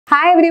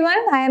Hi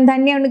everyone, I am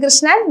Dhanya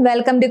Unnikrishnan.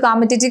 Welcome to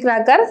Competitive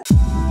Cracker.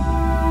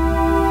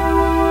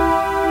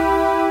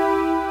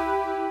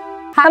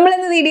 We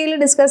will video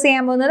discuss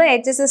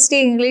HSST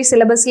English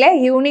syllabus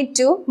Unit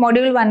 2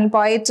 Module 1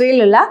 Poetry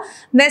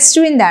West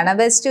Wind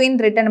West Wind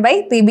written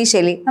by P.B.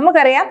 Shelley. We know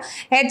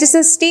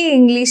HSST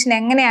English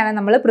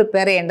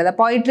prepare the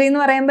poetry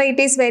it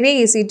is very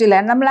easy to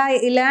learn.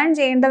 We learn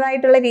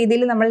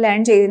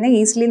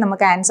easily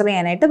answer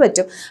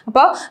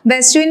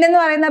West Wind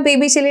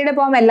P.B. Shelley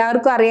poem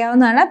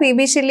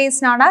P.B. Shelley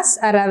is known as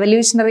a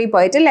revolutionary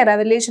poet. He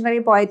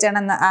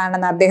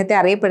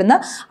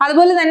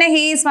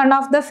is one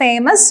of the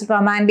famous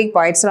romantic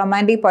poets.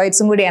 Romantic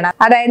poets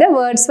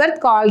Wordsworth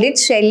called it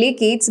Shelley,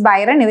 Keats,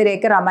 Byron.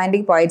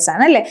 Romantic poets.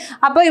 Now,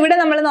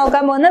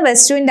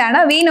 West Wind.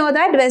 We know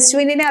that West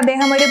Wind is a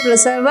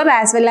preserver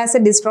as well as a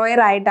destroyer.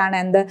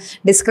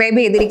 Describe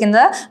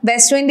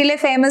West Wind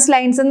famous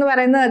lines.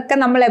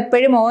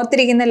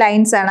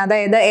 Lines.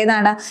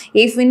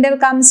 If winter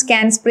comes,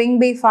 can spring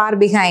be far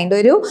behind?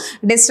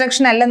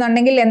 Destruction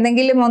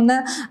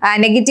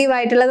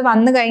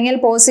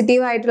negative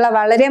positive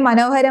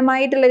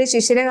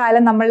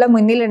നമ്മളുടെ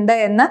മുന്നിലുണ്ട്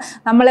എന്ന്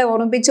നമ്മളെ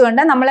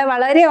ഓർമ്മിപ്പിച്ചുകൊണ്ട് നമ്മളെ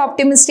വളരെ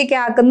optimistic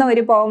ആക്കുന്ന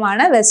ഒരു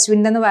പോമാണ് west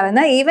wind എന്ന്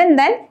പറയുന്നത്. Even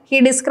then he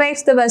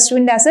describes the west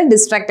wind as a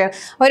destructor.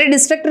 ഒരു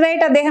ഡിസ്ട്രക്ടർ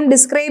ആയിട്ട് അദ്ദേഹം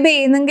ഡിസ്ക്രൈബ്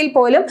ചെയ്യുന്നെങ്കിൽ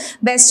പോലും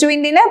വെസ്റ്റ്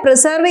വിൻഡിനെ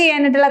പ്രിസർവ്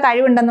ചെയ്യാനായിട്ടുള്ള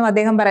കഴിവുണ്ടെന്നും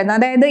അദ്ദേഹം പറയുന്നു.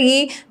 അതായത് ഈ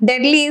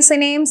ഡെഡ്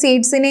ലീവ്സിനെയും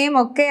സീഡ്സിനെയും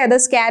ഒക്കെ അത്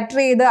സ്കാറ്റർ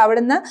ചെയ്ത്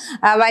അവിടുന്ന്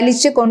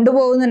വലിച്ചു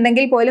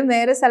കൊണ്ടുപോകുന്നുണ്ടെങ്കിൽ പോലും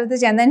വേറെ സ്ഥലത്ത്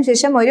ചെന്നതിന്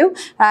ശേഷം ഒരു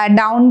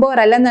ഡൗൺ ബോർ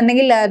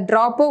അല്ലെന്നുണ്ടെങ്കിൽ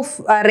ഡ്രോപ്പ് ഓഫ്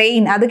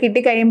റെയിൻ അത്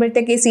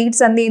കിട്ടിക്കഴിയുമ്പോഴത്തേക്ക് ഈ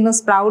സീഡ്സ് എന്ത് ചെയ്യുന്നു,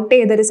 സ്പ്രൗട്ട്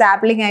ചെയ്തൊരു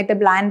സാപ്ലിംഗ് ആയിട്ട്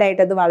പ്ലാന്റ്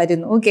ആയിട്ട് അത്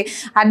വളരുന്നു. Okay,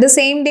 at the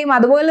same time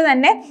അതുപോലെ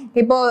തന്നെ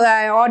ഇപ്പോൾ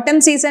ഓട്ടം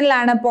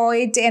സീസണിലാണ്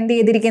പോയിറ്റ് എന്ത്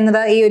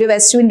ചെയ്തിരിക്കുന്നത്, ഈ ഒരു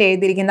വെസ്റ്റ് വിൻഡ്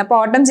എഴുതിയിരിക്കുന്നത്. അപ്പോൾ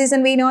ഓട്ടം season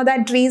we know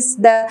that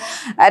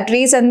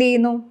trees എന്ത്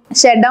ചെയ്യുന്നു,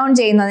 ഷട്ട് ഡൗൺ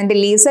ചെയ്യുന്നു അതിന്റെ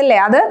ലീവ്സ് അല്ലേ.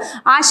 അത്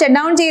ആ ഷട്ട്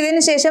ഡൗൺ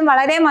ചെയ്തതിന് ശേഷം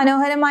വളരെ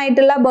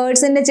മനോഹരമായിട്ടുള്ള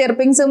ബേർഡ്സിന്റെ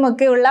ചെർപ്പിങ്സും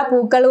ഒക്കെ ഉള്ള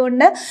പൂക്കൾ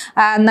കൊണ്ട്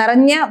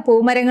നിറഞ്ഞ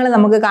പൂമരങ്ങൾ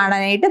നമുക്ക്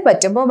കാണാനായിട്ട്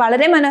പറ്റും. അപ്പോൾ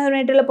വളരെ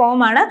മനോഹരമായിട്ടുള്ള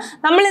പോമാണ്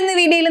നമ്മൾ ഇന്ന്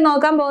വീഡിയോയിൽ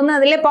നോക്കാൻ പോകുന്നത്.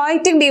 അതിലെ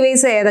പോയറ്റിക്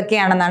ഡിവൈസ്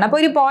ഏതൊക്കെയാണെന്നാണ്. അപ്പോൾ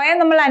ഒരു പോയം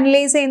നമ്മൾ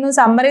അനലൈസ് ചെയ്യുന്നു,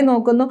 സമ്മറി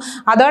നോക്കുന്നു,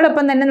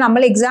 അതോടൊപ്പം തന്നെ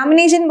നമ്മൾ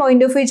എക്സാമിനേഷൻ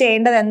പോയിന്റ് ഓഫ് വ്യൂ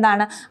ചെയ്യേണ്ടത്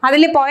എന്താണ്,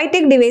 അതിൽ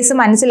പോയറ്റിക് ഡിവൈസ്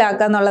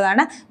മനസ്സിലാക്കുക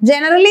എന്നുള്ളതാണ്.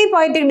 ജനറലി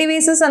പോയറ്റിക്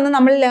ഡിവൈസസ് എന്ന്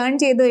നമ്മൾ ലേൺ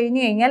ചെയ്ത്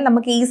കഴിഞ്ഞു കഴിഞ്ഞാൽ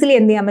നമുക്ക് ഈസിലി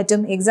എന്ത് ചെയ്യാൻ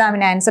പറ്റും,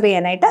 എക്സാമിന് ആൻസർ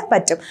ചെയ്യാനായിട്ട്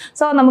പറ്റും.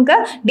 So, നമുക്ക്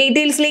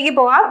ഡീറ്റെയിൽസിലേക്ക്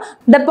പോവാം.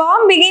 The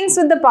poem begins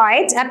with the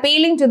poet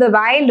appealing to the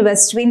wild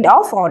west wind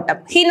of autumn.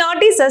 He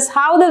notices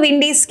how the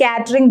wind is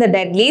scattering the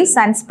dead leaves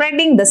and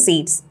spreading the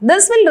seeds.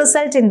 This will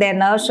result in their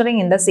nurturing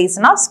in the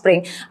season of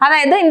spring.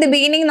 അതായത് in the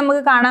beginning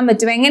നമുക്ക് കാണാൻ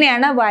പറ്റും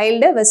എങ്ങനെയാണ്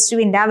wild west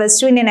wind. ആ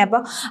west വിൻഡിനെ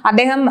അപ്പോൾ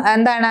അദ്ദേഹം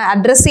എന്താണ്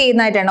address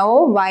ചെയ്യുന്നതായിട്ടാണ്, ഓ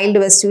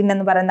wild west wind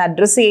എന്ന് പറയുന്നത്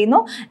അഡ്രസ്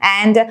ചെയ്യുന്നു.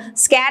 ആൻഡ്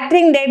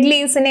സ്കാറ്ററിങ് ഡെഡ്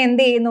ലീവ്സിനെ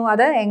എന്ത് ചെയ്യുന്നു,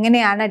 അത്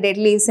എങ്ങനെയാണ്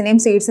ഡെഡ്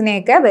ലീവ്സിനെയും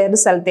സീഡ്സിനെയൊക്കെ വേറെ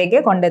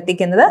സ്ഥലത്തേക്ക്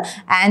കൊണ്ടെത്തിക്കുന്നത്.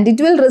 And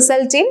it will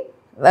result in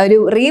ഒരു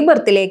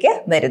റീബർത്തിലേക്ക്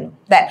വരുന്നു.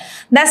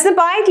 Thus the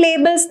poet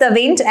labels the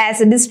wind as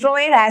a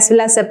destroyer as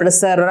well as a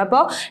preserver.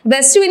 അപ്പോൾ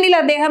വെസ്റ്റ് വിൻഡിൽ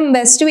അദ്ദേഹം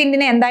വെസ്റ്റ്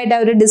വിൻഡിനെ എന്തായിട്ട്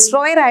ഒരു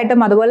ഡിസ്ട്രോയർ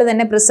ആയിട്ടും അതുപോലെ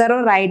തന്നെ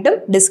പ്രിസർവർ ആയിട്ടും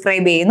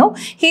ഡിസ്ക്രൈബ് ചെയ്യുന്നു.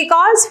 He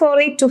calls for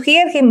it to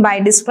hear him by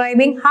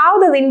describing how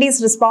the wind is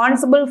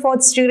responsible for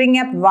stirring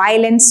up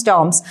violent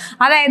storms.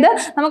 അതായത്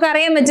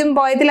നമുക്കറിയാൻ പറ്റും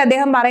പോയത്തിൽ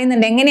അദ്ദേഹം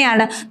പറയുന്നുണ്ട്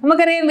എങ്ങനെയാണ്,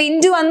 നമുക്കറിയാം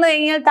വിൻഡ് വന്നു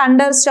കഴിഞ്ഞാൽ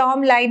തണ്ടർ,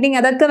 സ്റ്റോം, ലൈറ്റിംഗ്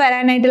അതൊക്കെ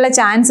വരാനായിട്ടുള്ള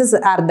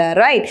ചാൻസസ് ആർ ദർ,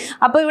 റൈറ്റ്.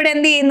 അപ്പോൾ ഇവിടെ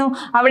എന്ത് ചെയ്യുന്നു,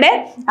 അവിടെ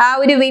ആ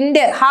ഒരു wind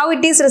how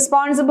it is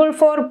responsible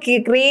for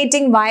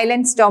creating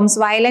violent storms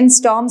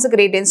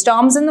create ചെയ്യുന്നു.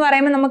 സ്റ്റോംസ് എന്ന്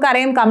പറയുമ്പോൾ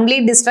നമുക്കറിയാം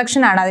കംപ്ലീറ്റ്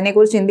ഡിസ്ട്രക്ഷൻ ആണ്.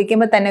 അതിനെക്കുറിച്ച്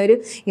ചിന്തിക്കുമ്പോൾ തന്നെ ഒരു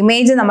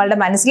ഇമേജ് നമ്മളുടെ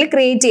മനസ്സിൽ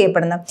ക്രിയേറ്റ്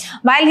ചെയ്യപ്പെടുന്നത്.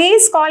 while he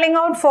is calling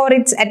out for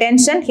its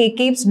attention he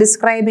keeps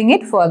describing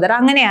it further.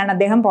 അങ്ങനെയാണ്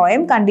അദ്ദേഹം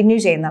പോയം കണ്ടിന്യൂ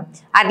ചെയ്യുന്നത്.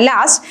 At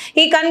last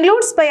he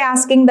concludes by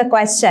asking the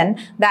question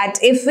that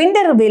if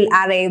winter will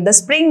arrive the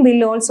spring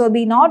will also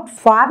be not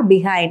far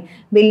behind.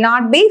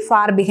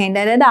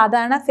 അതായത്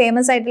അതാണ്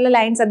famous ആയിട്ടുള്ള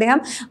lines. അദ്ദേഹം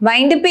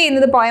wind up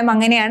ചെയ്യുന്നത് poem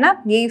അങ്ങനെയാണ്,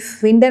 if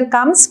winter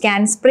comes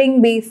can spring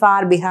be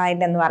far behind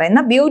എന്ന്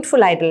പറയുന്ന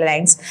beautiful ആയിട്ടുള്ള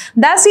lines.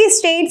 Thus he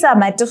states a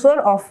metaphor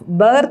of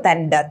birth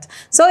and death.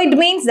 So it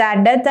means that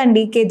death and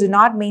decay do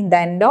not mean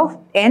the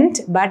end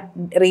but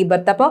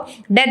rebirth. അപ്പോൾ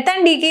death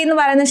and decay എന്ന്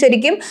പറയുന്നത്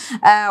ശരിക്കും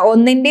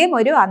ഒന്നിൻ്റെയും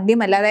ഒരു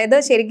അന്ത്യമല്ല. അതായത്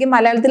ശരിക്കും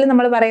മലയാളത്തിൽ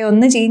നമ്മൾ പറയും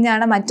ഒന്ന്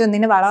ചീഞ്ഞാണ്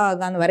മറ്റൊന്നിന്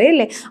വളമാകുക എന്ന്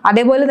പറയില്ലേ,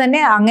 അതേപോലെ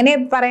തന്നെ അങ്ങനെ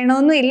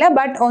പറയണമെന്നും ഇല്ല.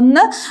 ബട്ട്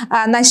ഒന്ന്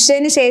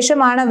നശിച്ചതിന്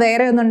ശേഷമാണ്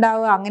വേറെ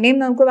ഒന്നുണ്ടാവുക അങ്ങനെയും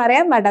നമുക്ക്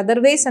പറയാം. ബട്ട്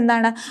അതർവൈസ്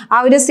എന്താണ്, ആ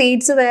ഒരു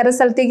സീഡ്സ് വേറെ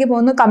സ്ഥലത്തേക്ക്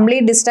പോകുന്നു,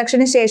 കംപ്ലീറ്റ്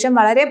ഡിസ്ട്രക്ഷന് ശേഷം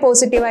വളരെ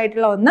പോസിറ്റീവ്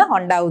ആയിട്ടുള്ള ഒന്ന്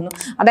ഉണ്ടാവുന്നു.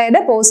 അതായത്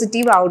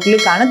പോസിറ്റീവ്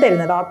ഔട്ട്ലുക്ക് ആണ്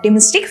തരുന്നത്,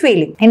 optimistic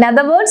feeling. In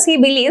other words he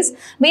believes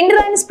winter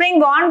and spring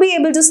won't be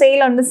able to sail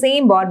on the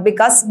same boat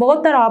because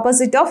both are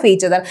opposite of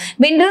each other.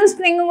 വിന്ററും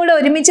സ്പ്രിംഗും കൂടെ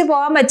ഒരുമിച്ച്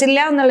പോകാൻ പറ്റില്ല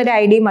എന്നുള്ളൊരു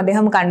ഐഡിയയും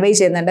അദ്ദേഹം കൺവേ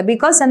ചെയ്യുന്നുണ്ട്.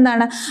 ബിക്കോസ്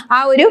എന്താണ്, ആ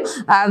ഒരു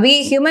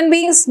human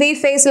beings V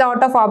face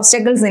lot of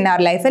obstacles in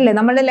our life അല്ലേ.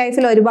 നമ്മുടെ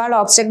ലൈഫിൽ ഒരുപാട്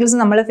ഓബ്സ്റ്റക്കിൾസ്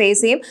നമ്മൾ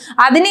ഫേസ് ചെയ്യും.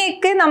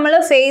 അതിനെയൊക്കെ നമ്മൾ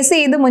ഫേസ്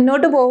ചെയ്ത്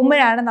മുന്നോട്ട്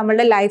പോകുമ്പോഴാണ്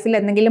നമ്മുടെ ലൈഫിൽ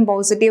എന്തെങ്കിലും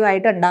പോസിറ്റീവ്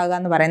ആയിട്ട് ഉണ്ടാകുക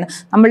എന്ന് പറയുന്നത്. പറയുന്നത്.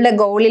 നമ്മളുടെ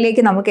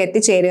ഗോളിലേക്ക് നമുക്ക്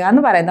എത്തിച്ചേരുക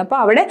എന്ന് പറയുന്നത്.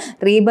 അപ്പോൾ അവിടെ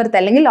റീബർത്ത്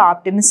അല്ലെങ്കിൽ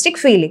optimistic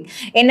feeling.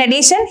 In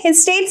addition he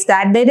States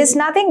that there is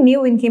nothing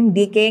new in him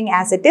decaying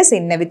as it is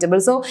inevitable.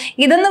 So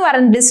ഇതെന്ന്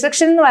പറയുന്നത്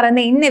ഡിസ്ട്രക്ഷൻ എന്ന്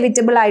പറയുന്നത്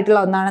ഇൻഎവിറ്റബിൾ ആയിട്ടുള്ള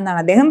ഒന്നാണെന്നാണ്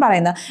അദ്ദേഹം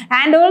പറയുന്നത്.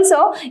 ആൻഡ് ഓൾസോ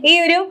ഈ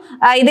ഒരു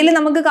ഇതിൽ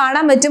നമുക്ക്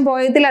കാണാൻ പറ്റും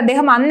പോയത്തിൽ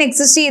അദ്ദേഹം അന്ന്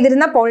എക്സിസ്റ്റ്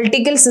ചെയ്തിരുന്ന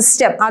പൊളിറ്റിക്കൽ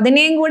സിസ്റ്റം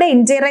അതിനെയും കൂടെ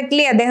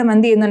ഇൻഡയറക്ട്ലി അദ്ദേഹം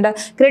എന്ത് ചെയ്യുന്നുണ്ട്,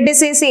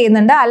 ക്രിട്ടിസൈസ്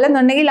ചെയ്യുന്നുണ്ട്.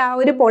 അല്ലെന്നുണ്ടെങ്കിൽ ആ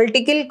ഒരു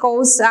പൊളിറ്റിക്കൽ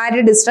കോസ് ആ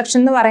ഒരു ഡിസ്ട്രക്ഷൻ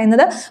എന്ന്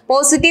പറയുന്നത്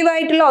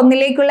പോസിറ്റീവായിട്ടുള്ള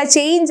ഒന്നിലേക്കുള്ള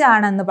ചേഞ്ച്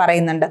ആണെന്ന്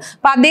പറയുന്നുണ്ട്.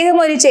 അപ്പൊ അദ്ദേഹം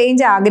ഒരു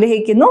ചേഞ്ച്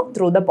ആഗ്രഹിക്കുന്നു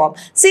through the poem.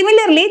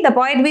 Similarly the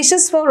poet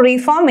wishes for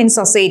reform in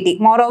society.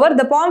 Moreover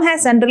the poem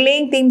has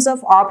underlying themes of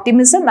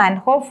optimism and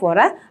hope for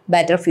a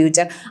better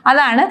future.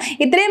 അതാണ്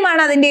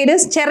ഇത്രയുമാണ് അതിന്റെ ഒരു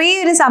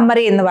ചെറിയൊരു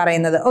സമ്മറി എന്ന്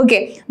പറയുന്നത്. ഓക്കെ,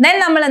 ദെൻ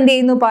നമ്മൾ എന്ത്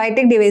ചെയ്യുന്നു,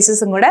 പോയറ്റിക്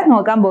ഡിവൈസസും കൂടെ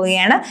നോക്കാൻ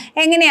പോവുകയാണ്.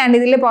 എങ്ങനെയാണ്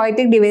ഇതിൽ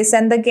പോയറ്റിക് ഡിവൈസ്,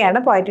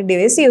 എന്തൊക്കെയാണ് പോയറ്റിക്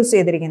ഡിവൈസ് യൂസ്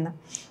ചെയ്തിരിക്കുന്നത്.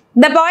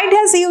 The poet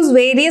has used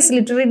various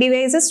literary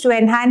devices to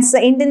enhance the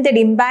intended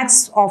impacts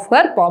of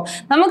her poem.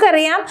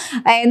 നമുക്കറിയാം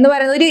എന്ന്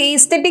പറയുന്നത് ഒരു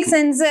ഈസ്തെറ്റിക്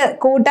സെൻസ്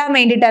കൂട്ടാൻ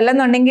വേണ്ടിയിട്ട്,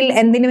 അല്ലെന്നുണ്ടെങ്കിൽ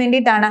എന്തിനു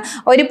വേണ്ടിയിട്ടാണ്,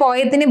 ഒരു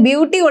പോയത്തിന്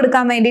ബ്യൂട്ടി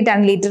കൊടുക്കാൻ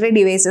വേണ്ടിയിട്ടാണ് literary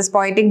devices,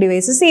 poetic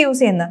devices use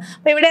ചെയ്യുന്നത്.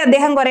 അപ്പോൾ ഇവിടെ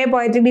അദ്ദേഹം കുറേ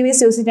പോയറ്റിക്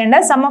ഡിവൈസ് യൂസ് ചെയ്തിട്ടുണ്ട്.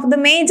 Some of the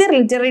major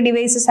literary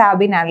devices have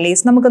been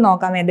analysed. നമുക്ക്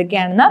നോക്കാം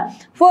ഏതൊക്കെയാണെന്ന്.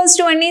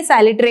 First one is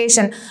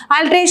alliteration.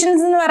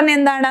 അലിട്രേഷൻസ് എന്ന് പറഞ്ഞാൽ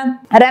എന്താണ്,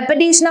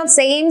 repetition of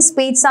same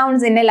speech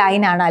sounds in A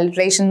line ആണ്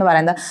അലിട്രേഷൻ എന്ന്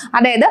പറയുന്നത്.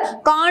 അതായത്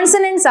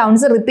കോൺസണന്റ്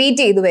സൗണ്ട്സ്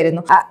റിപ്പീറ്റ് ചെയ്ത്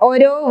വരുന്നു.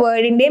 ഓരോ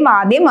വേർഡിന്റെയും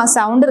ആദ്യം ആ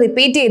സൗണ്ട്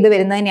റിപ്പീറ്റ് ചെയ്ത്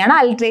വരുന്നതിനെയാണ്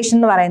അലിട്രേഷൻ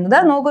എന്ന് പറയുന്നത്.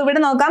 നോക്കൂ,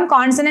 ഇവിടെ നോക്കാം.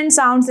 Consonant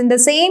sounds in the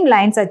same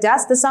line such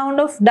as the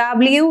sound of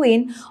W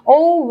in oh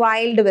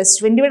wild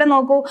west wind. ഇവിടെ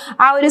നോക്കൂ,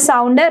 ആ ഒരു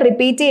സൗണ്ട്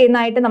റിപ്പീറ്റ്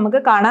ചെയ്യുന്നതായിട്ട്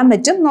നമുക്ക് കാണാൻ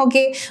പറ്റും.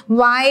 നോക്കിയേ,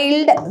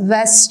 wild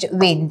west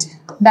wind,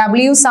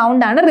 W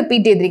sound ആണ്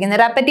റിപ്പീറ്റ്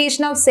ചെയ്തിരിക്കുന്നത്.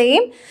 Repetition of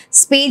same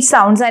speech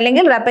sounds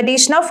അല്ലെങ്കിൽ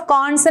റെപ്പറ്റീഷൻ ഓഫ്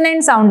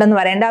കോൺസണന്റ് സൗണ്ട് എന്ന്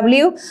പറയാം.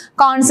 W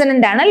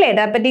കോൺസണന്റ് ആണ് അല്ലേ,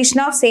 റെപ്പറ്റീഷൻ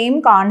ഓഫ് സെയിം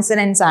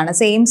കോൺസണന്റ്സ് ആണ്,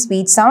 സെയിം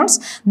സ്പീച്ച് സൗണ്ട്സ്.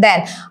 ദെൻ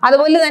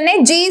അതുപോലെ തന്നെ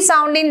G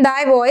സൗണ്ട് ഇൻ ദൈ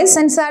voice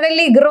and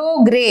suddenly grow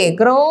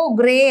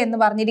grey എന്ന്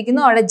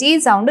പറഞ്ഞിരിക്കുന്നു. അവിടെ G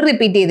സൗണ്ട്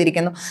റിപ്പീറ്റ്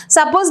ചെയ്തിരിക്കുന്നു.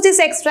 Suppose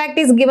this extract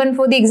is given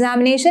for the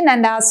examination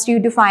and asked U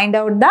to find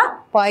out the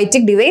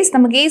poetic device.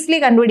 നമുക്ക് easily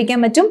കണ്ടുപിടിക്കാൻ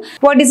പറ്റും.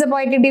 What is a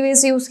poetic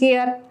device used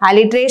here?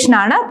 Alliteration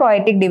ആണ്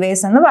poetic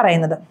device എന്ന്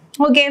പറയുന്നത്.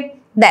 Okay,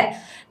 then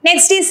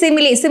next ഈ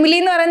simile. Simile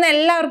എന്ന് പറയുന്നത്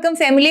എല്ലാവർക്കും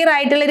ഫെമിലിയർ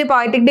ആയിട്ടുള്ള ഒരു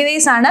പോയറ്റിക്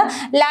ഡിവൈസ് ആണ്.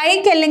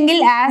 ലൈക്ക് അല്ലെങ്കിൽ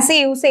ആസ്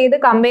യൂസ് ചെയ്ത്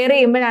കമ്പയർ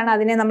ചെയ്യുമ്പോഴാണ്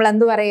അതിനെ നമ്മൾ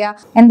എന്ത്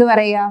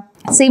പറയുക,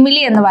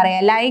 സിമിലി എന്ന്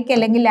പറയാം. ലൈക്ക്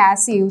അല്ലെങ്കിൽ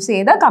ആസ് യൂസ്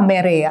ചെയ്ത്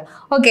കമ്പയർ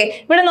ചെയ്യുക. ഓക്കെ,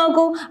 ഇവിടെ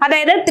നോക്കൂ,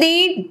 അതായത്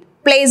 3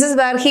 places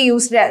where he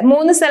used it.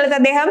 3 സ്ഥലത്ത്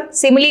അദ്ദേഹം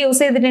സിമിലി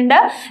യൂസ് ചെയ്തിട്ടുണ്ട്.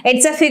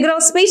 It's A figure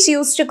of speech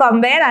use to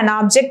compare an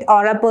object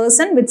or A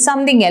person with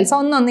something else.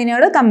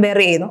 ഒന്നൊന്നിനോട് compare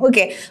ചെയ്യുന്നു.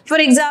 Okay,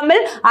 for example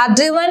are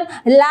driven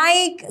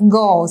like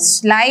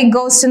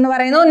ghost എന്ന്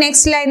പറയുന്നു.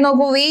 Next line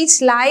നോക്കൂ, വീച്ച്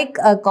like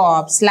a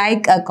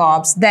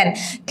corpse. Then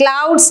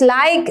clouds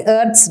like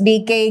earth's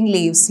decaying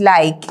leaves.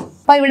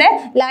 അപ്പോൾ ഇവിടെ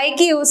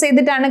like use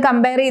ചെയ്തിട്ടാണ്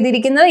compare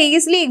ചെയ്തിരിക്കുന്നത്.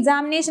 Easily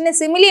എക്സാമിനേഷന്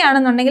simile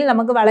ആണെന്നുണ്ടെങ്കിൽ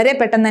നമുക്ക് വളരെ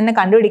പെട്ടെന്ന് തന്നെ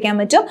കണ്ടുപിടിക്കാൻ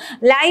പറ്റും.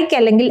 ലൈക്ക്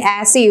അല്ലെങ്കിൽ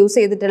ആസ് യൂസ്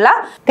ചെയ്തിട്ടുള്ള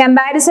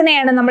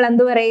കമ്പാരിസനെയാണ് നമ്മൾ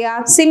എന്ത് പറയുക,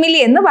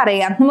 സിമിലി എന്ന്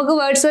പറയാം. നമുക്ക്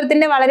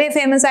വേർഡ്സ്വർത്തിന്റെ വളരെ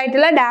ഫേമസ്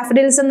ആയിട്ടുള്ള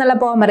ഡാഫഡിൽസ് എന്നുള്ള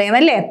പോം അറിയാം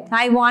അല്ലേ.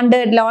 I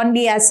wandered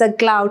lonely as a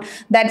cloud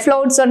that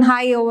floats on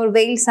high over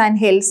vales and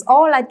hills.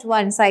 All at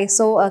once I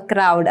saw a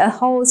crowd, a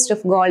host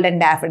of golden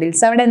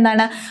daffodils. അവിടെ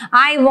എന്താണ്,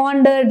 I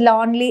wandered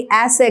lonely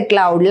as a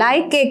cloud,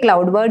 like a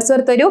cloud.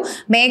 Wordsworth ഒരു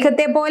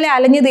മേഘത്തെ പോലെ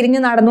അലഞ്ഞു തിരിഞ്ഞു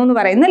നടന്നു എന്ന്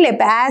പറയുന്നു അല്ലേ.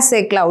 As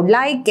A cloud,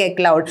 like A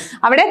cloud.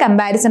 അവിടെ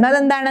കമ്പാരിസൺ,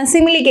 അതെന്താണ്,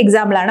 സിമിലിക്ക്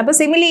എക്സാമ്പിൾ ആണ്. അപ്പൊ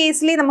സിമിലി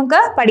ഈസിലി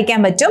നമുക്ക്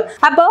പഠിക്കാൻ പറ്റും.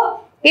 അപ്പോ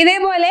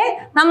ഇതേപോലെ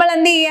നമ്മൾ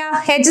എന്ത് ചെയ്യുക,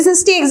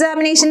 HSST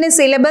എക്സാമിനേഷന്റെ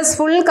സിലബസ്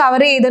ഫുൾ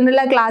കവർ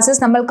ചെയ്തിട്ടുള്ള ക്ലാസ്സസ്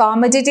നമ്മൾ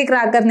കോമ്പറ്റേറ്റീവ്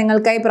ക്രാക്കർ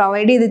നിങ്ങൾക്കായി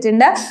പ്രൊവൈഡ്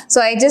ചെയ്തിട്ടുണ്ട്. സോ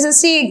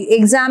HSST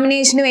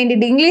എക്സാമിനേഷന്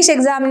വേണ്ടിയിട്ട്, ഇംഗ്ലീഷ്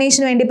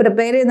എക്സാമിനേഷന് വേണ്ടി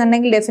പ്രിപ്പയർ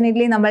ചെയ്യുന്നുണ്ടെങ്കിൽ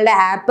ഡെഫിനറ്റ്ലി നമ്മളുടെ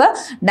ആപ്പ്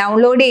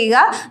ഡൗൺലോഡ്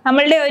ചെയ്യുക.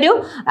 നമ്മളുടെ ഒരു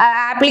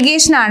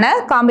ആപ്ലിക്കേഷൻ ആണ്,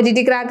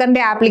 കോമ്പറ്റേറ്റീവ്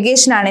ക്രാക്കറിന്റെ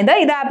ആപ്ലിക്കേഷൻ ആണിത്.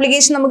 ഇത്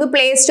ആപ്ലിക്കേഷൻ നമുക്ക്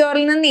പ്ലേ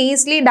സ്റ്റോറിൽ നിന്ന്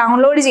ഈസിലി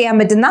ഡൗൺലോഡ് ചെയ്യാൻ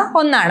പറ്റുന്ന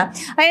ഒന്നാണ്.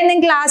 അതായത്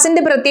നിങ്ങൾക്ക്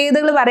ക്ലാസിന്റെ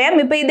പ്രത്യേകതകൾ പറയാം.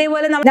 ഇപ്പൊ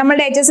ഇതേപോലെ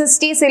നമ്മുടെ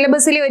HSST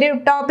സിലബസിലെ ഒരു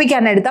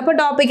ടോപ്പിക്കാണ് എടുത്തത്.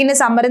 അപ്പോൾ ടോപ്പിക്കിന്റെ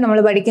സമ്മറി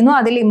നമ്മൾ പഠിക്കുന്നു.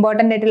 അതിൽ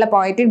ഇമ്പോർട്ടന്റ് ആയിട്ടുള്ള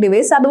പോയറ്റിക്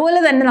ഡിവൈസ്, അതുപോലെ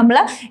തന്നെ നമ്മൾ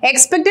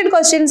എക്സ്പെക്ടഡ്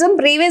ക്വസ്റ്റ്യൻസും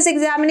പ്രീവിയസ്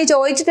എക്സാമിന്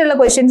ചോദിച്ചിട്ടുള്ള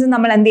ക്വസ്റ്റ്യൻസും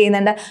നമ്മൾ എന്ത്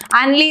ചെയ്യുന്നുണ്ട്,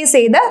 അനലൈസ്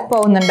ചെയ്ത്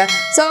പോകുന്നുണ്ട്.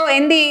 സോ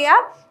എന്ത് ചെയ്യുക,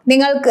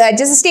 നിങ്ങൾക്ക്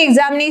HSST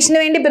എക്സാമിനേഷന്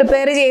വേണ്ടി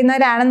പ്രിപ്പയർ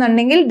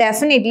ചെയ്യുന്നവരാണെന്നുണ്ടെങ്കിൽ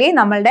ഡെഫിനറ്റ്ലി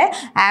നമ്മളുടെ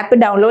ആപ്പ്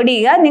ഡൗൺലോഡ്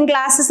ചെയ്യുക. നിങ്ങൾ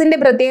ക്ലാസ്സസിന്റെ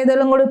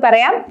പ്രത്യേകതകളും കൂടി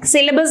പറയാം.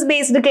 സിലബസ്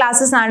ബേസ്ഡ്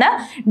ക്ലാസ്സസ് ആണ്.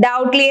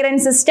 Doubt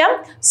clearance system,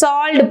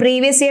 solved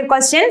previous year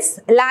questions,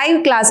 live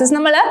classes.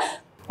 നമ്മൾ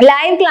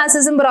ലൈവ്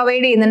ക്ലാസ്സസും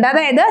പ്രൊവൈഡ് ചെയ്യുന്നുണ്ട്.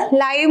 അതായത്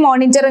ലൈവ്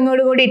മോണിറ്ററിങ്ങോട്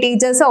കൂടി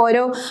ടീച്ചേഴ്സ്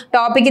ഓരോ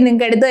ടോപ്പിക്ക്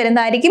നിങ്ങൾക്ക് എടുത്തു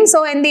തരുന്നതായിരിക്കും. സോ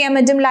എന്ത് ചെയ്യാൻ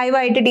പറ്റും,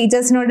 ലൈവായിട്ട്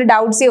ടീച്ചേഴ്സിനോട്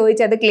ഡൗട്ട്സ്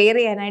ചോദിച്ച് അത് ക്ലിയർ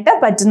ചെയ്യാനായിട്ട്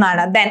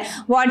പറ്റുന്നതാണ്. ദെൻ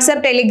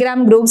വാട്സ്ആപ്പ് ടെലിഗ്രാം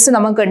ഗ്രൂപ്പ്സ്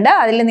നമുക്കുണ്ട്.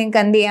 അതിൽ നിങ്ങൾക്ക്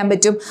എന്ത് ചെയ്യാൻ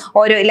പറ്റും,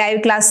 ഓരോ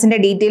ലൈവ് ക്ലാസ്സിന്റെ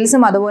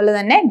ഡീറ്റെയിൽസും അതുപോലെ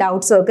തന്നെ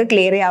ഡൗട്ട്സും ഒക്കെ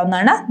ക്ലിയർ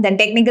ചെയ്യാവുന്നതാണ്. Then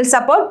technical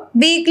support,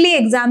 weekly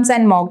exams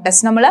and mock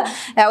test. നമ്മൾ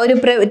ഒരു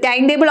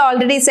ടൈം ടേബിൾ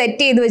ഓൾറെഡി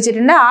സെറ്റ് ചെയ്ത്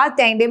വെച്ചിട്ടുണ്ട്. ആ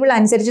ടൈം ടേബിൾ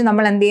അനുസരിച്ച്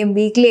നമ്മൾ എന്ത് ചെയ്യും,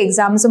 വീക്ക്ലി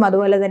എക്സാംസും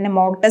അതുപോലെ തന്നെ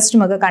മോക്ക്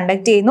ടെസ്റ്റും ഒക്കെ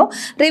കണ്ടക്ട് ചെയ്യുന്നു.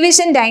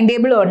 റിവിഷൻ ടൈം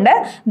ടേബിൾ അവൈലബിൾ ഉണ്ട്.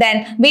 ദെൻ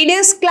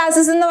വീഡിയോസ്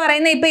ക്ലാസ്സസ് എന്ന്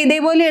പറയുന്ന ഇപ്പോൾ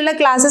ഇതേപോലെയുള്ള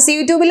ക്ലാസ്സസ്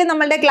യൂട്യൂബിൽ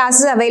നമ്മളുടെ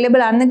ക്ലാസ്സസ്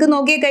അവൈലബിൾ ആണ്. നിങ്ങൾക്ക്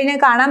നോക്കിക്കഴിഞ്ഞാൽ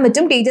കാണാൻ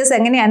പറ്റും ടീച്ചേഴ്സ്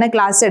എങ്ങനെയാണ്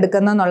ക്ലാസ്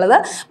എടുക്കുന്നത് എന്നുള്ളത്.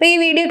 അപ്പോൾ ഈ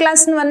വീഡിയോ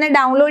ക്ലാസ് എന്ന് പറഞ്ഞാൽ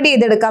ഡൗൺലോഡ്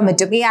ചെയ്തെടുക്കാൻ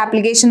പറ്റും ഈ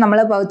ആപ്ലിക്കേഷൻ നമ്മൾ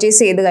പർച്ചേസ്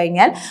ചെയ്ത്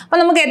കഴിഞ്ഞാൽ. അപ്പോൾ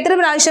നമുക്ക് എത്ര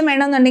പ്രാവശ്യം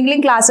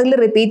വേണമെന്നുണ്ടെങ്കിലും ക്ലാസ്സുകൾ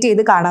റിപ്പീറ്റ്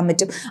ചെയ്ത് കാണാൻ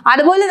പറ്റും.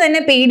 അതുപോലെ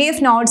തന്നെ PDF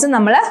നോട്ട്സ്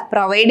നമ്മൾ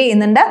പ്രൊവൈഡ്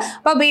ചെയ്യുന്നുണ്ട്.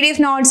 അപ്പോൾ PDF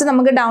നോട്ട്സ്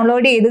നമുക്ക്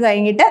ഡൗൺലോഡ് ചെയ്ത്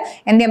കഴിഞ്ഞിട്ട്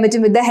എന്ത് ചെയ്യാൻ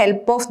പറ്റും? With the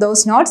help of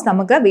those notes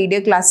നമുക്ക് വീഡിയോ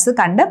ക്ലാസ്സസ്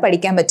കണ്ട്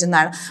പഠിക്കാൻ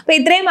പറ്റുന്നതാണ്. അപ്പോൾ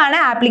ഇത്രയുമാണ്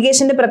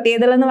ആപ്ലിക്കേഷൻ്റെ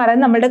പ്രത്യേകതകൾ എന്ന്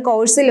പറയുന്നത്. നമ്മുടെ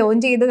കോഴ്സ്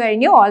ലോഞ്ച് ചെയ്ത്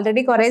കഴിഞ്ഞു.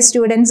 ഓൾറെഡി കുറേ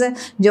സ്റ്റുഡൻസ്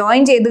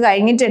ജോയിൻ ചെയ്ത്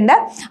കഴിഞ്ഞിട്ടുണ്ട്.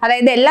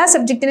 അതായത് എല്ലാ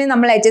സബ്ജക്റ്റിനും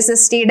നമ്മൾ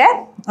HSSTയുടെ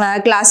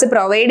ക്ലാസ്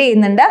പ്രൊവൈഡ്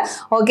ചെയ്യുന്നുണ്ട്.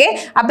 ഓക്കെ,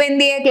 അപ്പോൾ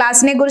എന്ത് ചെയ്യുക?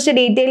 ക്ലാസ്സിനെ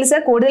കുറിച്ച്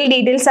കൂടുതൽ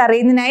ഡീറ്റെയിൽസ്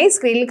അറിയുന്നതിനായി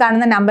സ്ക്രീനിൽ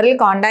കാണുന്ന നമ്പറിൽ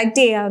കോൺടാക്ട്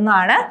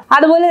ചെയ്യാവുന്നതാണ്.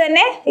 അതുപോലെ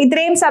തന്നെ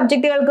ഇത്രയും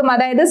സബ്ജക്റ്റുകൾക്കും,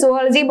 അതായത്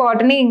zoology,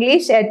 botany,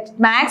 English,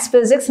 maths,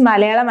 physics,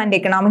 Malayalam and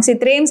economics,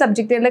 ഇത്രയും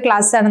സബ്ജക്റ്റുകളുടെ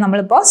ക്ലാസ്സാണ്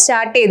നമ്മളിപ്പോൾ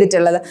സ്റ്റാർട്ട്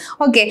ചെയ്തിട്ടുള്ളത്.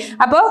 ഓക്കെ,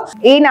 അപ്പോൾ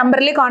ഈ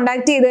നമ്പറിൽ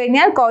കോൺടാക്ട് ചെയ്ത്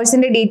കഴിഞ്ഞാൽ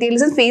കോഴ്സിന്റെ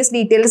ഡീറ്റെയിൽസും ഫീസ്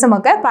ഡീറ്റെയിൽസും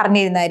ഒക്കെ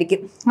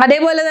പറഞ്ഞിരുന്നതായിരിക്കും.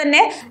 അതേപോലെ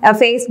തന്നെ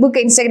ഫേസ്ബുക്ക്,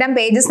 ഇൻസ്റ്റാഗ്രാം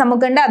പേജസ്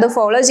നമുക്കുണ്ട്, അത്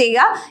ഫോളോ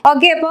ചെയ്യുക.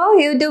 ഓക്കെ, അപ്പോൾ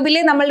യൂട്യൂബിൽ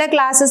നമ്മളുടെ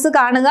ക്ലാസ്സസ്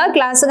കാണുക.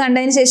 ക്ലാസ്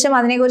കണ്ടതിന് ശേഷം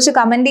അതിനെക്കുറിച്ച്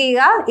കമന്റ്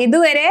ചെയ്യുക.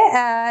 ഇതുവരെ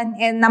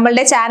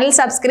നമ്മളുടെ ചാനൽ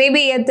സബ്സ്ക്രൈബ്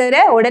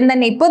ചെയ്യാത്തവര് ഉടൻ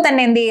തന്നെ ഇപ്പോൾ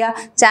തന്നെ എന്ത്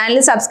ചെയ്യുക? ചാനൽ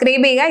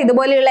സബ്സ്ക്രൈബ് ചെയ്യുക.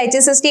 ഇതുപോലെയുള്ള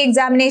HSST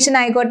എക്സാമിനേഷൻ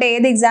ആയിക്കോട്ടെ,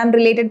 ഏത് exam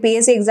related,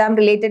 PSC exam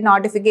related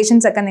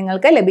notifications ഒക്കെ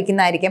നിങ്ങൾക്ക്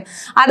ലഭിക്കുന്നതായിരിക്കും.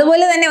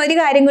 അതുപോലെ തന്നെ ഒരു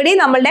കാര്യം കൂടി,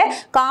 നമ്മളുടെ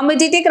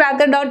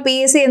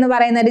competitivecracker.psc എന്ന്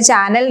പറയുന്ന ഒരു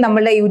ചാനൽ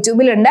നമ്മളുടെ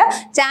യൂട്യൂബിലുണ്ട്.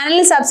 ചാനൽ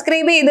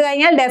സബ്സ്ക്രൈബ് ചെയ്ത്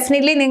കഴിഞ്ഞാൽ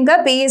ഡെഫിനറ്റ്ലി നിങ്ങൾക്ക്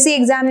PSC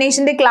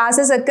എക്സാമിനേഷന്റെ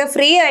ക്ലാസ്സസ് ഒക്കെ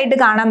ഫ്രീ ആയിട്ട്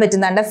കാണാൻ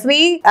പറ്റുന്നുണ്ട്.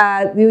 ഫ്രീ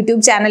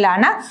യൂട്യൂബ്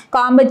ചാനലാണ്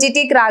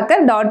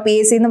competitivecracker.psc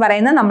എന്ന്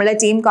പറയുന്നത് നമ്മുടെ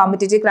ടീം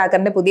കോമ്പറ്റീറ്റീവ്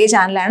ക്രാക്കറിന്റെ പുതിയ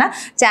ചാനലാണ്.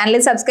 ചാനൽ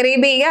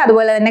സബ്സ്ക്രൈബ് ചെയ്യുക.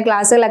 അതുപോലെ തന്നെ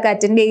ക്ലാസ്സുകളൊക്കെ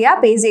അറ്റൻഡ് ചെയ്യുക.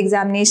 PSC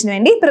എക്സാമിനേഷന്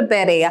വേണ്ടി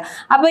പ്രിപ്പയർ ചെയ്യുക.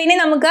 അപ്പോൾ ഇനി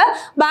നമുക്ക്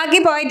ബാക്കി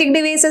പോയറ്റിക്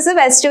ഡിവൈസസ്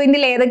വെസ്റ്റ്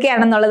വിൻഡിൽ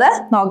ഏതൊക്കെയാണെന്നുള്ളത്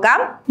നോക്കാം.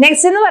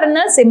 നെക്സ്റ്റ് എന്ന്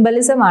പറയുന്നത്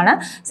സിംബലിസം ആണ്.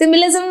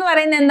 സിംബലിസം എന്ന്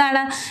പറയുന്നത്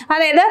എന്താണ്?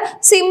 അതായത്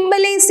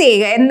സിംബലൈസ്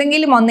ചെയ്യുക,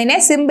 എന്തെങ്കിലും ഒന്നിനെ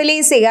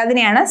സിംബലൈസ് ചെയ്യുക,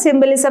 അതിനെയാണ്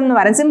സിംബലിസം എന്ന്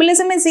പറയുന്നത്.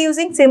 Symbolism is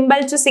using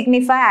symbol to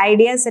signify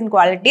ideas and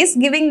qualities,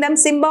 giving dum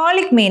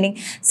symbolic meaning.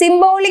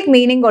 Symbolic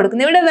meaning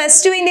കൊടുക്കുന്നു. ഇവിടെ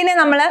വെസ്റ്റ് വിൻഡിനെ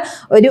നമ്മൾ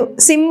ഒരു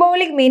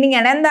സിംബോളിക് മീനിങ്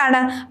ആണ്. എന്താണ്?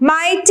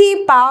 Mighty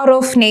power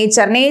of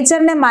nature.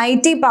 നേച്ചറിന്റെ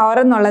mighty power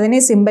എന്നുള്ളതിനെ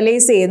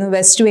സിംബലൈസ് ചെയ്യുന്നു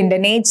വെസ്റ്റ് വിൻഡ്.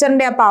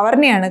 നേച്ചറിന്റെ ആ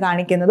പവറിനെയാണ്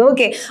കാണിക്കുന്നത്.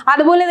 ഓക്കെ,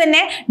 അതുപോലെ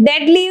തന്നെ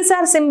dead leaves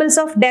R സിംബിൾസ്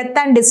of death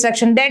and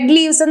destruction. Dead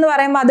leaves എന്ന്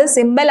പറയുമ്പോൾ അത്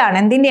സിംബൽ ആണ്.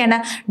 എന്തിന്റെയാണ്?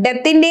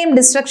 ഡെത്തിന്റെയും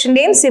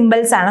ഡിസ്ട്രക്ഷന്റെയും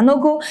സിംബൽസ് ആണ്.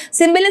 നോക്കൂ,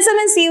 symbolism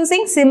is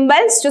using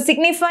symbols to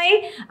signify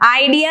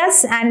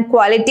ideas and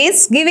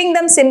qualities, giving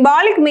dum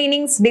symbolic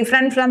meanings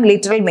different from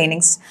literal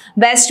meanings.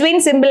 West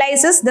wind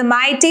symbolizes the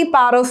mighty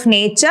power of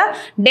nature.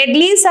 Dead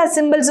leaves are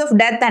symbols of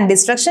death and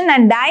destruction,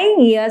 and dying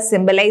year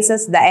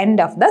symbolizes the end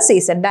of the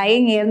season.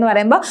 Dying year എന്ന്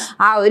പറയുമ്പോൾ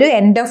ആ ഒരു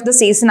end of the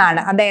season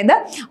ആണ്. അതായത്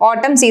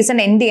ഓട്ടം season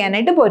end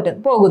ചെയ്യാനായിട്ട്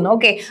പോകുന്നു.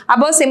 Okay,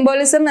 അപ്പോൾ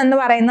സിംബോളിസം എന്ന്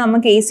പറയുന്നത്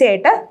നമുക്ക് ഈസി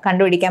ആയിട്ട്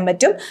കണ്ടുപിടിക്കാൻ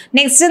പറ്റും.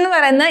 നെക്സ്റ്റ് എന്ന്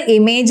പറയുന്നത്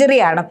ഇമേജറി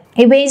ആണ്.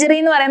 ഇമേജറി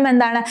എന്ന് പറയുമ്പോൾ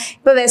എന്താണ്?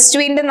 ഇപ്പൊ വെസ്റ്റ്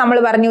വിൻഡ് നമ്മൾ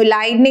പറഞ്ഞു,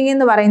 ലൈറ്റ്നിങ്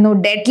എന്ന് പറയുന്നു,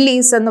 ഡെഡ്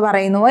ലീവ്സ് എന്ന്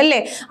പറയുന്നു,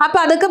 അല്ലേ? അപ്പൊ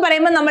അതൊക്കെ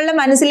പറയുമ്പോൾ നമ്മളുടെ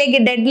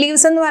മനസ്സിലേക്ക്, ഡെഡ്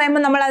ലീവ്സ് എന്ന്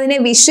പറയുമ്പോൾ നമ്മൾ അതിനെ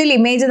വിഷ്വൽ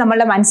ഇമേജ്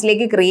നമ്മളുടെ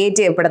മനസ്സിലേക്ക് ക്രിയേറ്റ്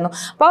ചെയ്യപ്പെടുന്നു.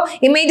 അപ്പോൾ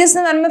ഇമേജസ്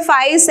എന്ന് പറയുമ്പോൾ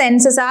 5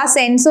 സെൻസസ്, ആ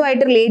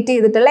സെൻസുമായിട്ട് റിലേറ്റ്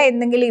ചെയ്തിട്ടുള്ള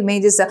എന്തെങ്കിലും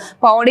ഇമേജസ്.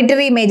 ഇപ്പോൾ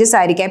ഓഡിറ്ററി ഇമേജസ്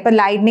ആയിരിക്കാം. ഇപ്പം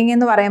ലൈറ്റ്നിങ്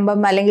എന്ന് പറയുമ്പം,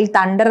 അല്ലെങ്കിൽ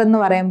തണ്ടർ എന്ന്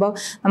പറയുമ്പോൾ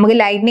നമുക്ക്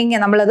ലൈറ്റ്നിങ്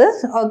നമ്മളത്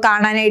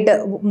കാണാനായിട്ട്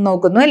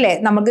നോക്കുന്നു, അല്ലേ?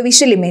 നമുക്ക്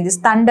വിഷ്വൽ ഇമേജസ്,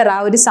 തണ്ടർ, ആ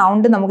ഒരു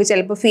സൗണ്ട് നമുക്ക്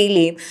ചിലപ്പോൾ ഫീൽ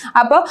ചെയ്യും.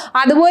 അപ്പോൾ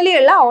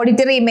അതുപോലെയുള്ള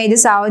ഓഡിറ്ററി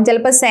ഇമേജസ് ആവും.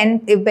 ചിലപ്പോൾ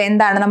ഇപ്പം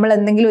എന്താണ്, നമ്മൾ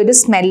എന്തെങ്കിലും ഒരു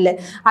സ്മെല്ല്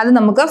അത്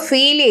നമുക്ക്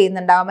ഫീൽ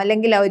ചെയ്യുന്നുണ്ടാവും,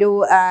 അല്ലെങ്കിൽ ഒരു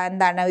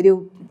എന്താണ്,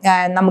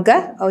 നമുക്ക്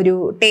ഒരു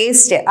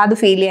ടേസ്റ്റ് അത്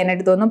ഫീൽ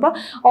ചെയ്യാനായിട്ട് തോന്നും. അപ്പോൾ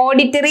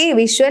ഓഡിറ്ററി,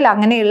 വിഷ്വൽ,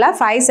 അങ്ങനെയുള്ള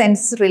 5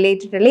 സെൻസസ്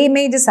റിലേറ്റഡ് ഉള്ള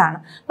ഇമേജസ് ആണ്.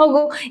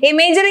 നോക്കൂ,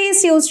 imagery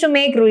is used to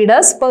make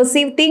readers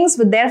perceive things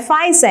with their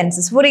 5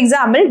 census. For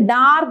example,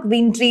 dark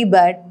വിൻട്രി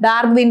bird.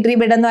 Dark വിൻട്രി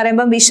bird എന്ന്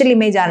പറയുമ്പോൾ വിഷ്വൽ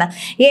ഇമേജ് ആണ്.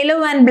 Yellow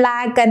and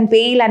black and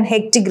pale and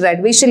hectic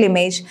red, visual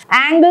image.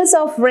 Angles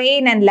of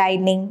rain and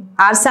lightning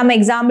are some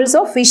examples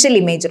of visual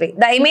imagery.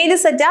 The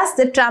images such as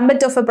the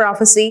trumpet of a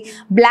prophecy,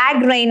 black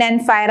rain and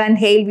fire and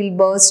hail will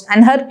burst, and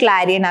her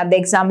clarion are the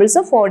examples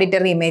of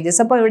auditory images.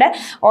 അപ്പോൾ ഇവിടെ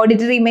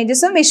auditory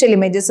ഇമേജസും visual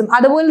ഇമേജസും.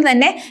 അതുപോലെ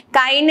തന്നെ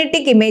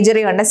kinetic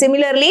imagery ഉണ്ട്.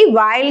 Similarly,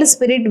 wild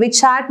spirit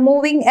which are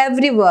moving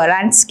everywhere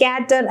and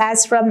scatter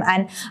as from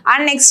an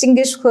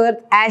unextinguished earth,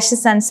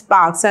 ashes and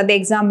sparks are the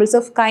examples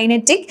of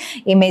kinetic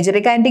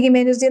imagery. Kinetic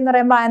imagery എന്ന്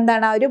പറയുമ്പോൾ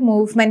എന്താണ്? ആ ഒരു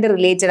മൂവ്മെന്റ്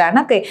റിലേറ്റഡ് ആണ്.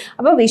 Okay,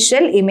 അപ്പോൾ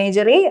visual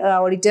imagery,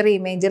 auditory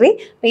imagery,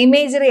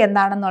 imagery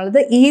എന്താണെന്നുള്ളത്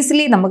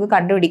easily നമുക്ക്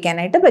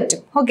കണ്ടുപിടിക്കാനായിട്ട് പറ്റും.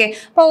 ഓക്കെ,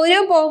 അപ്പോൾ ഓരോ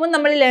പോവും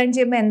നമ്മൾ ലേൺ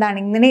ചെയ്യുമ്പോൾ എന്താണ്,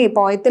 ഇങ്ങനെ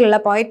പോയത്തിലുള്ള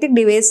പോയറ്റിക്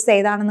ഡിവൈസസ്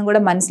ഏതാണെന്നും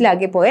കൂടെ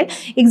മനസ്സിലാക്കി പോയാൽ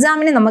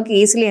എക്സാമിന് നമുക്ക്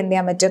ഈസിലി എന്ത്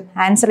ചെയ്യാൻ പറ്റും?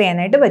 ആൻസർ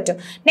ചെയ്യാനായിട്ട് പറ്റും.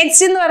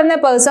 നെക്സ്റ്റ് എന്ന്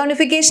പറയുന്നത്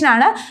പേഴ്സോണിഫിക്കേഷൻ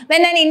ആണ്.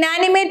 When an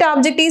inanimate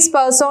object is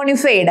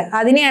personified.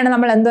 അതിനെയാണ്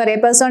നമ്മൾ എന്താ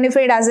പറയുക,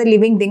 personified as a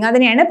living thing.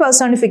 അതിനെയാണ്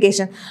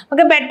personification.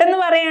 നമുക്ക് പെട്ടെന്ന്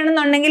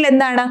പറയുകയാണെന്നുണ്ടെങ്കിൽ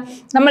എന്താണ്,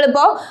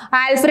 നമ്മളിപ്പോൾ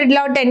ആൽഫ്രഡ്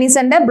ലോ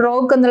ടെന്നിസന്റെ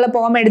ബ്രോക്ക് എന്നുള്ള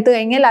പോം എടുത്തു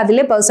കഴിഞ്ഞാൽ അതിൽ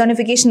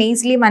personification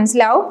ഈസിലി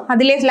മനസ്സിലാവും.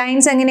 അതിലെ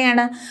ലൈൻസ്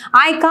എങ്ങനെയാണ്?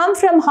 I come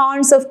from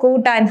haunts of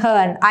coot and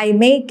hern, I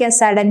make a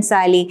sudden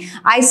sally,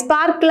 I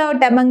sparkle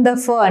out among the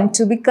fern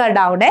to bicker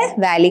down a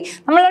valley.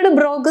 നമ്മളോട്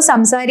ബ്രോക്ക്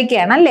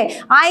സംസാരിക്കുകയാണ് അല്ലേ.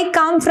 I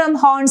come from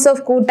haunts of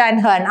coot and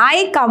hern. I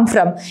come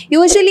from,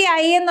 usually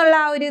I എന്നുള്ള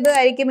ആ ഒരു ഇത്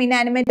ആയിരിക്കും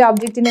inanimate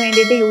ഒബ്ജക്റ്റിന്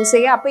വേണ്ടിയിട്ട് use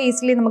ചെയ്യുക. അപ്പോൾ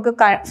ഈസിലി നമുക്ക്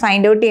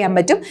ഫൈൻഡ് ഔട്ട് ചെയ്യാൻ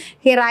പറ്റും.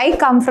 ഹിയർ I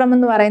come from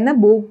എന്ന് പറയുന്ന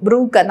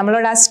ബ്രൂക്ക്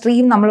നമ്മളോട് ആ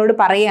സ്ട്രീം നമ്മളോട്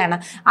പറയുകയാണ്.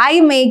 I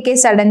make a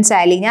sudden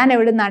sally, ഞാൻ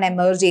എവിടെ നിന്നാണ്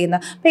എമേർജ്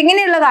ചെയ്യുന്നത്. അപ്പം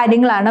ഇങ്ങനെയുള്ള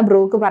കാര്യങ്ങളാണ്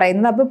ബ്രൂക്ക്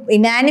പറയുന്നത്. അപ്പോൾ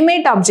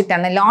ഇനാനിമേറ്റ് ഒബ്ജക്റ്റ്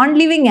ആണ്, നോൺ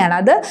ലിവിങ് ആണ്,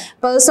 അത്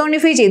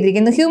പേഴ്സോണിഫൈ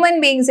ചെയ്തിരിക്കുന്നു, ഹ്യൂമൻ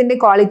ബീയിങ്സിന്റെ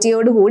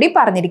ക്വാളിറ്റിയോട് കൂടി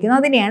പറഞ്ഞിരിക്കുന്നു.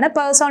 അതിനെയാണ്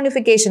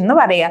പേഴ്സോണിഫിക്കേഷൻ എന്ന്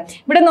പറയുക.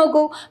 ഇവിടെ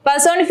നോക്കൂ,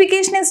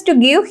 personification is to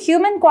give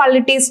human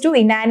qualities to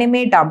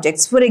inanimate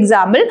objects. For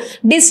example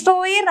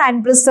destroyer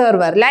and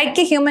preserver like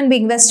A human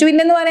being. West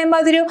wind എന്ന്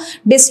പറയുമ്പോൾ അതൊരു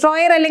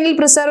ഡിസ്ട്രോയർ അല്ലെങ്കിൽ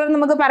പ്രിസർവർ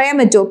നമുക്ക് പറയാൻ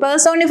പറ്റുമോ?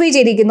 പേഴ്സോണിഫൈ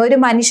ചെയ്തിരിക്കുന്നു, ഒരു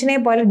മനുഷ്യനെ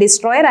പോലെ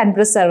destroyer and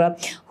preserver.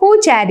 Who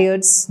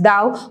chariots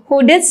thou who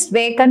didst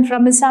waken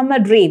from his summer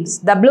dreams,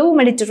 the blue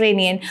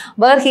Mediterranean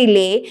where he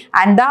lay,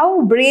 and thou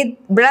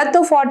breath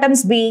of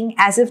autumn's being,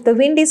 as if the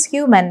wind is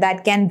human that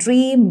can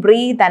dream,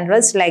 breathe and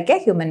rest like a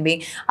human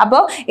being.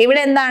 അപ്പോൾ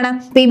ഇവിടെ എന്താണ്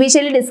PB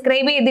Shelley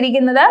describe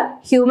ചെയ്തിരിക്കുന്നത്?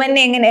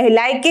 ഹ്യൂമനെ എങ്ങനെ,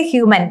 like A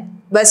human.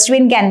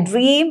 Westwind can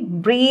dream,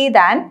 breathe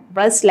and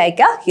rest like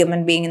a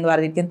human being എന്ന്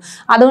പറഞ്ഞിരിക്കുന്നു.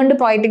 അതുകൊണ്ട്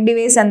poetic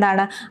device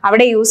എന്താണ്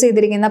അവിടെ യൂസ്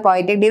ചെയ്തിരിക്കുന്ന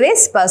poetic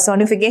device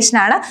personification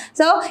ആണ്.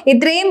 സോ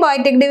ഇത്രയും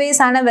poetic device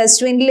ആണ്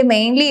വെസ്റ്റ് വിൻഡിൽ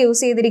മെയിൻലി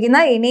യൂസ്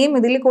ചെയ്തിരിക്കുന്നത്. ഇനിയും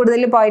ഇതിൽ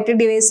കൂടുതൽ poetic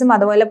deviceസും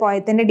അതുപോലെ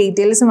പോയത്തിന്റെ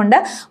ഡീറ്റെയിൽസും ഉണ്ട്.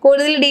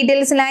 കൂടുതൽ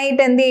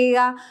ഡീറ്റെയിൽസിനായിട്ട് എന്ത്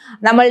ചെയ്യുക,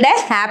 നമ്മളുടെ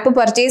ആപ്പ്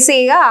പർച്ചേസ്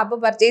ചെയ്യുക. ആപ്പ്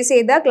പർച്ചേസ്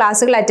ചെയ്ത്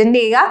ക്ലാസ്സുകൾ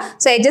അറ്റൻഡ് ചെയ്യുക.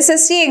 സോ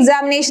HSSC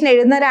എക്സാമിനേഷൻ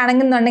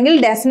എഴുതുന്നവരാണെന്നുണ്ടെങ്കിൽ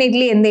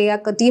ഡെഫിനറ്റ്ലി എന്ത്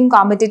ചെയ്യുക, ടീം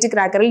കോമ്പറ്റേറ്റീവ്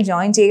ക്രാക്കറിൽ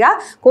ജോയിൻ ചെയ്യുക.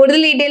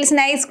 കൂടുതൽ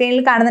ഡീറ്റെയിൽസിനായി സ്ക്രീനിൽ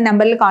കാണുന്ന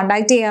നമ്പറിൽ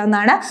കോൺടാക്ട്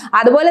ചെയ്യാവുന്നതാണ്.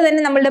 അതുപോലെ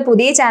തന്നെ നമ്മളുടെ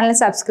പുതിയ ചാനൽ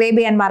സബ്സ്ക്രൈബ്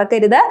ചെയ്യാൻ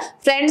മറക്കരുത്.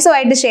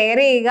 ഫ്രണ്ട്സുമായിട്ട് ഷെയർ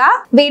ചെയ്യുക.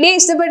 വീഡിയോ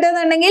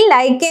ഇഷ്ടപ്പെട്ടെന്നുണ്ടെങ്കിൽ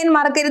ലൈക്ക് ചെയ്യാൻ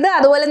മറക്കരുത്.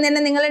 അതുപോലെ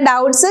തന്നെ നിങ്ങളുടെ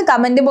ഡൗട്ട്സ്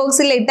കമന്റ്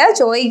ബോക്സിൽ ഇട്ട്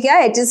ചോദിക്കുക.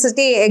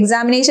 HSSC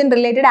examination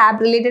related,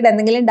 app related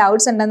എന്തെങ്കിലും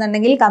ഡൗട്ട്സ്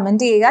ഉണ്ടെന്നുണ്ടെങ്കിൽ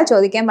കമന്റ് ചെയ്യുക,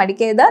 ചോദിക്കാൻ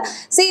മടിക്കരുത്.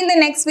 See you in the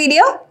next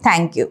video.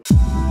 Thank you.